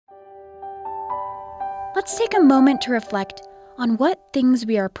let's take a moment to reflect on what things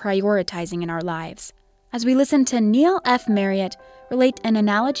we are prioritizing in our lives as we listen to Neill F. Marriot relate an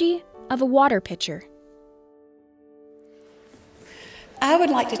analogy of a water pitcher. I would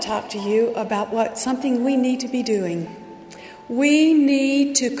like to talk to you about something we need to be doing. We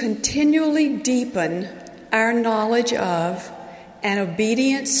need to continually deepen our knowledge of and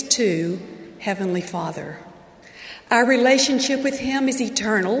obedience to Heavenly Father. Our relationship with Him is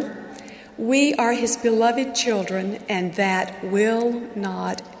eternal. We are His beloved children, and that will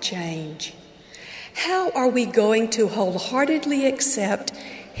not change. How are we going to wholeheartedly accept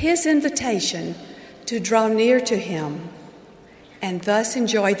His invitation to draw near to Him and thus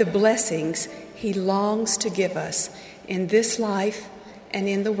enjoy the blessings He longs to give us in this life and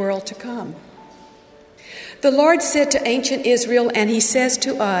in the world to come? The Lord said to ancient Israel, and He says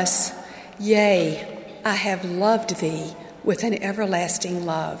to us, "Yea, I have loved thee with an everlasting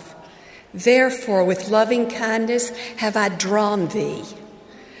love. Therefore, with loving kindness have I drawn thee."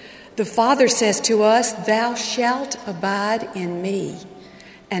 The Father says to us, "Thou shalt abide in me,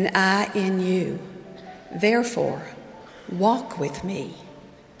 and I in you. Therefore, walk with me."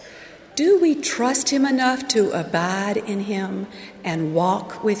 Do we trust Him enough to abide in Him and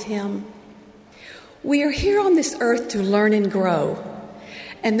walk with Him? We are here on this earth to learn and grow,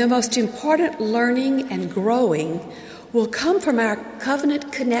 and the most important learning and growing will come from our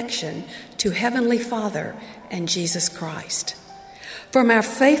covenant connection to Heavenly Father and Jesus Christ. From our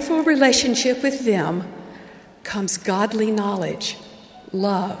faithful relationship with them comes godly knowledge,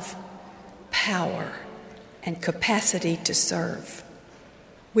 love, power, and capacity to serve.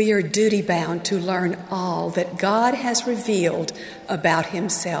 We are duty-bound to learn all that God has revealed about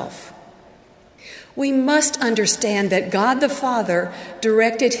Himself. We must understand that God the Father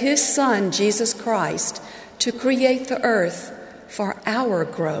directed His Son, Jesus Christ, to create the earth for our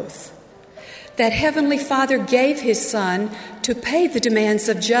growth. That Heavenly Father gave His Son to pay the demands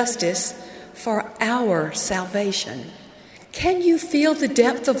of justice for our salvation. Can you feel the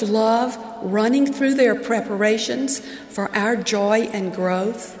depth of love running through their preparations for our joy and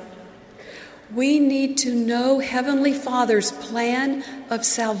growth? We need to know Heavenly Father's plan of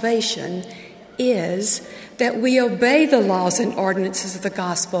salvation is that we obey the laws and ordinances of the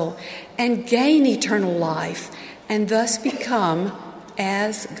gospel and gain eternal life and thus become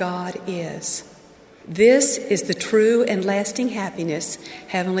as God is. This is the true and lasting happiness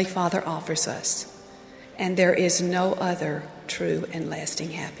Heavenly Father offers us, and there is no other true and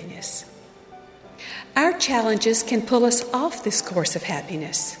lasting happiness. Our challenges can pull us off this course of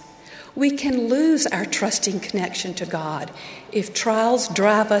happiness. We can lose our trusting connection to God if trials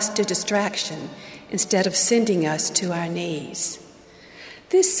drive us to distraction instead of sending us to our knees.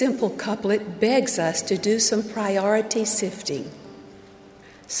 This simple couplet begs us to do some priority sifting.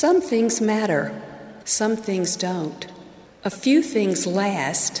 Some things matter, some things don't. A few things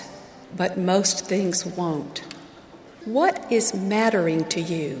last, but most things won't. What is mattering to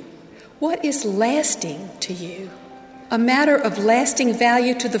you? What is lasting to you? A matter of lasting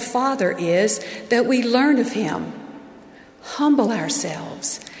value to the Father is that we learn of Him, humble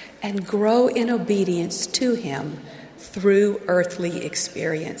ourselves, and grow in obedience to Him through earthly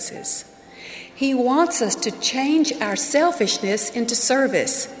experiences. He wants us to change our selfishness into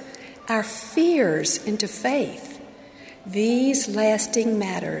service, our fears into faith. These lasting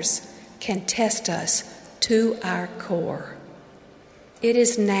matters can test us to our core. It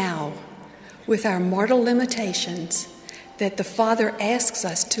is now, with our mortal limitations, that the Father asks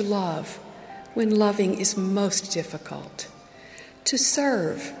us to love when loving is most difficult, to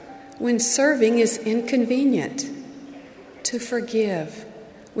serve when serving is inconvenient, to forgive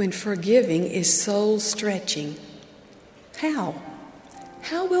when forgiving is soul-stretching. How?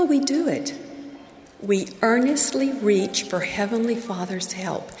 How will we do it? We earnestly reach for Heavenly Father's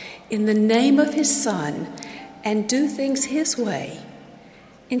help in the name of His Son and do things His way,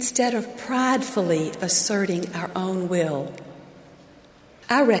 instead of pridefully asserting our own will.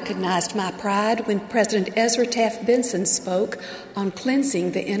 I recognized my pride when President Ezra Taft Benson spoke on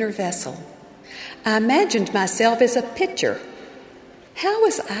cleansing the inner vessel. I imagined myself as a pitcher. How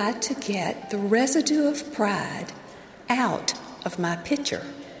was I to get the residue of pride out of my pitcher?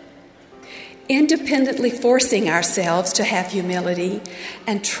 Independently forcing ourselves to have humility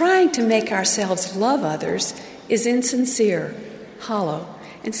and trying to make ourselves love others is insincere, hollow,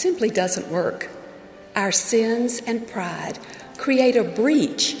 and simply doesn't work. Our sins and pride create a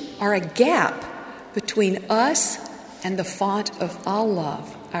breach or a gap between us and the font of all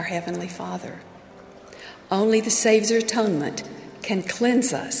love, our Heavenly Father. Only the Savior's atonement can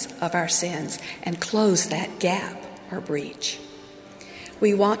cleanse us of our sins and close that gap or breach.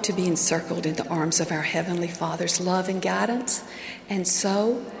 We want to be encircled in the arms of our Heavenly Father's love and guidance, and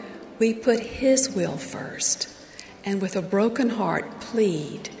so we put His will first, and with a broken heart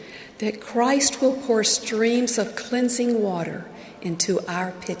plead that Christ will pour streams of cleansing water into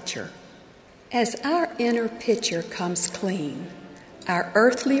our pitcher. As our inner pitcher comes clean, our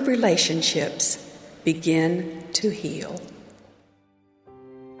earthly relationships begin to heal.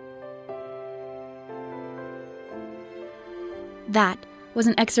 That was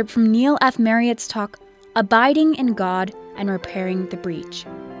an excerpt from Neill F. Marriot's talk, Abiding in God and Repairing the Breach.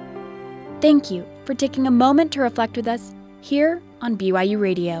 Thank you for taking a moment to reflect with us here on BYU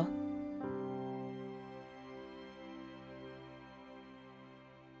Radio.